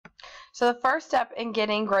So the first step in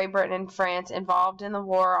getting Great Britain and France involved in the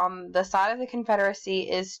war on the side of the Confederacy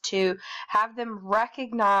is to have them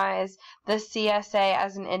recognize the CSA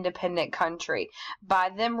as an independent country. By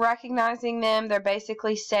them recognizing them, they're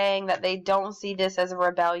basically saying that they don't see this as a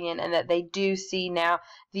rebellion and that they do see now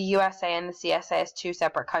the USA and the CSA as two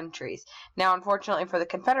separate countries. Now, unfortunately for the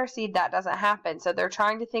Confederacy, that doesn't happen. So they're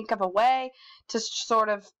trying to think of a way to sort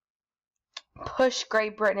of push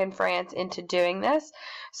Great Britain and France into doing this.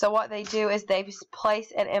 So what they do is they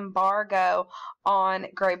place an embargo on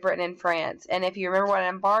Great Britain and France. And if you remember what an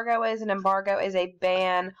embargo is a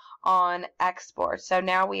ban on exports. So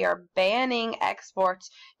now we are banning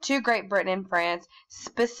exports to Great Britain and France,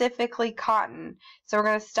 specifically cotton. So we're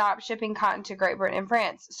going to stop shipping cotton to Great Britain and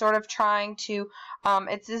France, sort of trying to,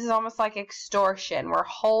 this is almost like extortion. We're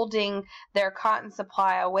holding their cotton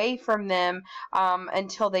supply away from them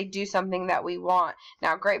until they do something that we want.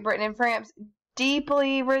 Now, Great Britain and France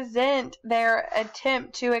deeply resent their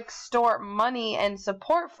attempt to extort money and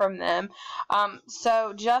support from them.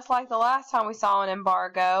 So just like the last time we saw an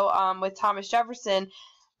embargo with Thomas Jefferson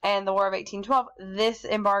and the War of 1812, this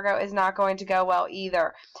embargo is not going to go well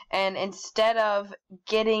either. And instead of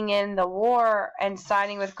getting in the war and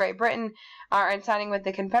siding with Great Britain, and siding with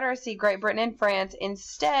the Confederacy, Great Britain and France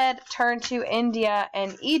instead turned to India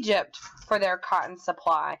and Egypt for their cotton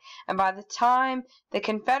supply. And by the time the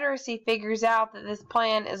Confederacy figures out that this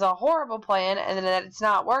plan is a horrible plan and that it's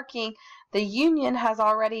not working, the Union has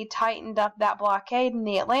already tightened up that blockade in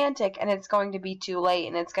the Atlantic, and it's going to be too late,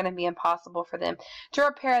 and it's going to be impossible for them to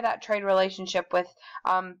repair that trade relationship with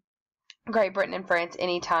Great Britain and France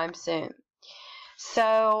anytime soon.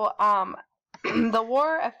 So the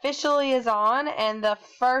war officially is on, and the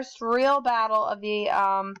first real battle of the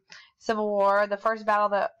Civil War, the first battle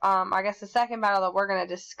that, I guess the second battle that we're going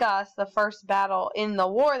to discuss, the first battle in the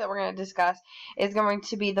war that we're going to discuss is going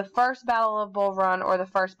to be the first battle of Bull Run, or the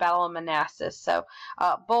first battle of Manassas. So,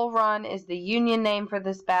 Bull Run is the Union name for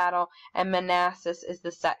this battle, and Manassas is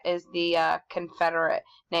the Confederate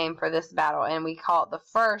name for this battle. And we call it the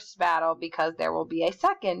first battle because there will be a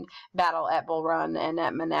second battle at Bull Run and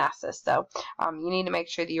at Manassas. So, you need to make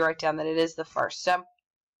sure that you write down that it is the first. So,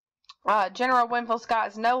 General Winfield Scott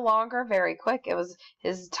is no longer very quick. It was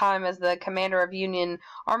his time as the commander of Union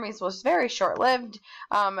armies was very short-lived.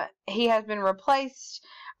 He has been replaced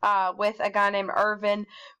with a guy named Irvin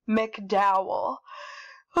McDowell.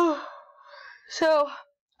 So,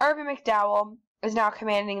 Irvin McDowell is now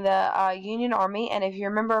commanding the Union Army, and if you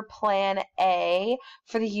remember, Plan A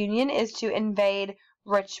for the Union is to invade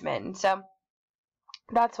Richmond. So,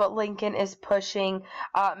 that's what Lincoln is pushing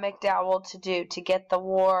McDowell to do, to get the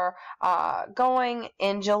war going.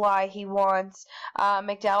 In July, he wants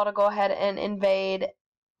McDowell to go ahead and invade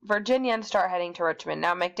Virginia and start heading to Richmond.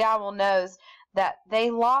 Now, McDowell knows that they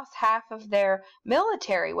lost half of their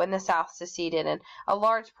military when the South seceded, and a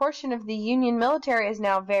large portion of the Union military is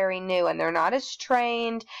now very new, and they're not as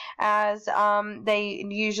trained as they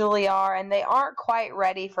usually are, and they aren't quite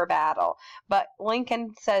ready for battle. But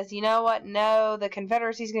Lincoln says, you know what, no, the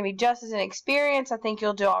Confederacy is going to be just as inexperienced. I think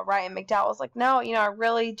you'll do all right. And McDowell's like, no, I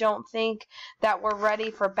really don't think that we're ready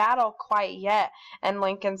for battle quite yet. And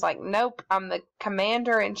Lincoln's like, nope, I'm the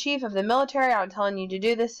commander-in-chief of the military. I'm telling you to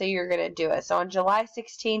do this, so you're going to do it. So on July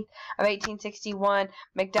 16th of 1861,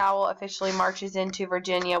 McDowell officially marches into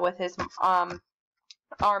Virginia with his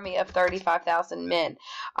army of 35,000 men.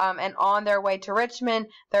 And on their way to Richmond,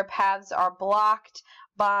 their paths are blocked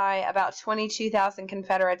by about 22,000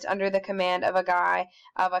 Confederates under the command of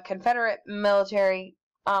a Confederate military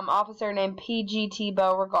officer named P.G.T.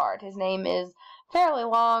 Beauregard. His name is fairly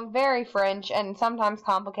long, very French, and sometimes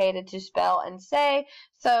complicated to spell and say.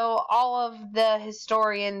 So all of the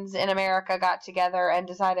historians in America got together and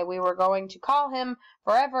decided we were going to call him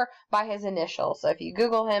forever by his initials. So if you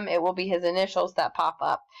Google him, it will be his initials that pop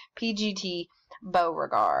up. P.G.T.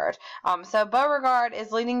 Beauregard. So Beauregard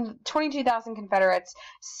is leading 22,000 Confederates,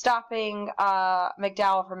 stopping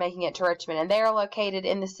McDowell from making it to Richmond. And they are located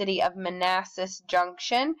in the city of Manassas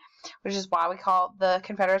Junction, which is why the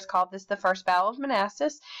Confederates called this the First Battle of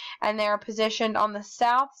Manassas. And they are positioned on the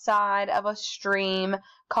south side of a stream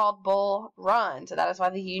called Bull Run. So that is why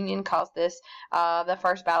the Union calls this the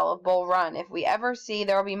First Battle of Bull Run. If we ever see,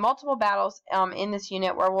 there will be multiple battles in this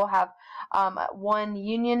unit where we'll have one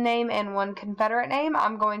Union name and one Confederate name.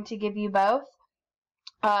 I'm going to give you both.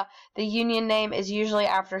 The Union name is usually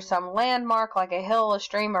after some landmark, like a hill, a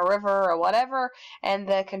stream, a river, or whatever, and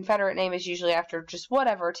the Confederate name is usually after just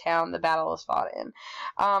whatever town the battle was fought in.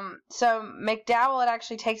 So McDowell, it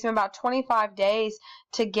actually takes him about 25 days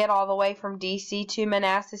to get all the way from D.C. to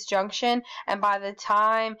Manassas Junction, and by the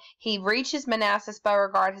time he reaches Manassas,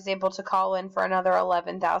 Beauregard is able to call in for another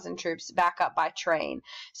 11,000 troops back up by train.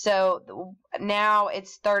 So now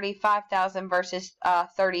it's 35,000 versus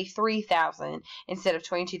 33,000 instead of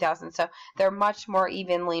 22,000. So they're much more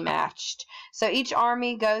evenly matched. So each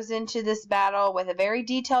army goes into this battle with a very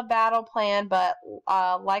detailed battle plan, but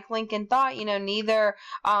like Lincoln thought, neither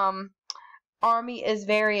army is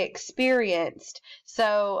very experienced.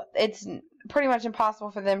 So it's pretty much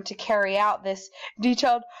impossible for them to carry out this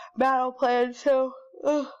detailed battle plan. So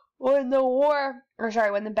when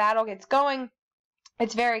the battle gets going,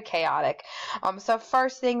 it's very chaotic. So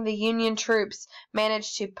first thing, the Union troops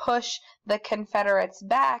managed to push the Confederates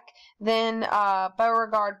back. Then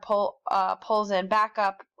Beauregard pulls in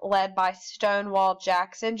backup, led by Stonewall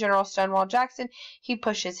Jackson, General Stonewall Jackson. He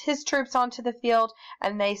pushes his troops onto the field,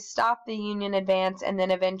 and they stop the Union advance, and then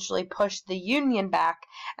eventually push the Union back.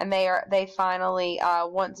 And they finally,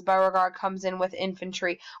 once Beauregard comes in with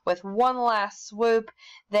infantry with one last swoop,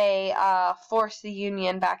 they force the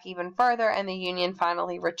Union back even further, and the Union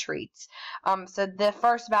finally retreats. So the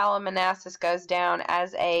first battle of Manassas goes down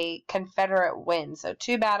as a Confederate win. So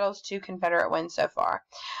 2 battles, 2 Confederate wins so far.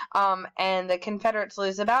 And the Confederates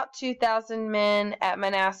lose about 2,000 men at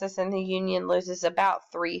Manassas, and the Union loses about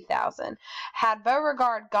 3,000. Had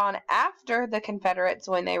Beauregard gone after the Confederates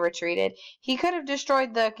when they retreated, he could have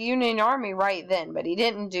destroyed the Union army right then, but he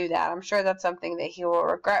didn't do that. I'm sure that's something that he will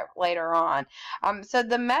regret later on. So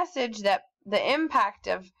the message that the impact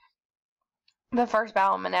of the first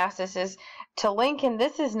battle of Manassas is to Lincoln,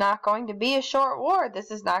 this is not going to be a short war. This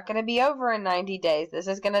is not going to be over in 90 days. This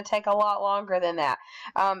is going to take a lot longer than that.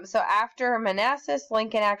 So after Manassas,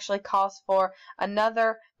 Lincoln actually calls for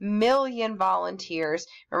another 1,000,000 volunteers.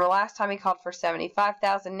 Remember, last time he called for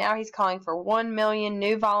 75,000. Now he's calling for 1,000,000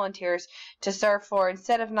 new volunteers to serve for,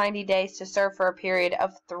 instead of 90 days, to serve for a period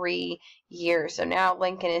of 3 years. So now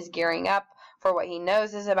Lincoln is gearing up for what he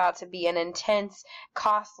knows is about to be an intense,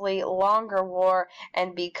 costly, longer war.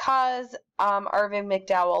 And because Irvin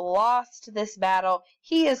McDowell lost this battle,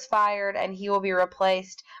 he is fired, and he will be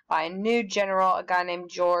replaced by a new general, a guy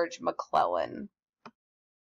named George McClellan.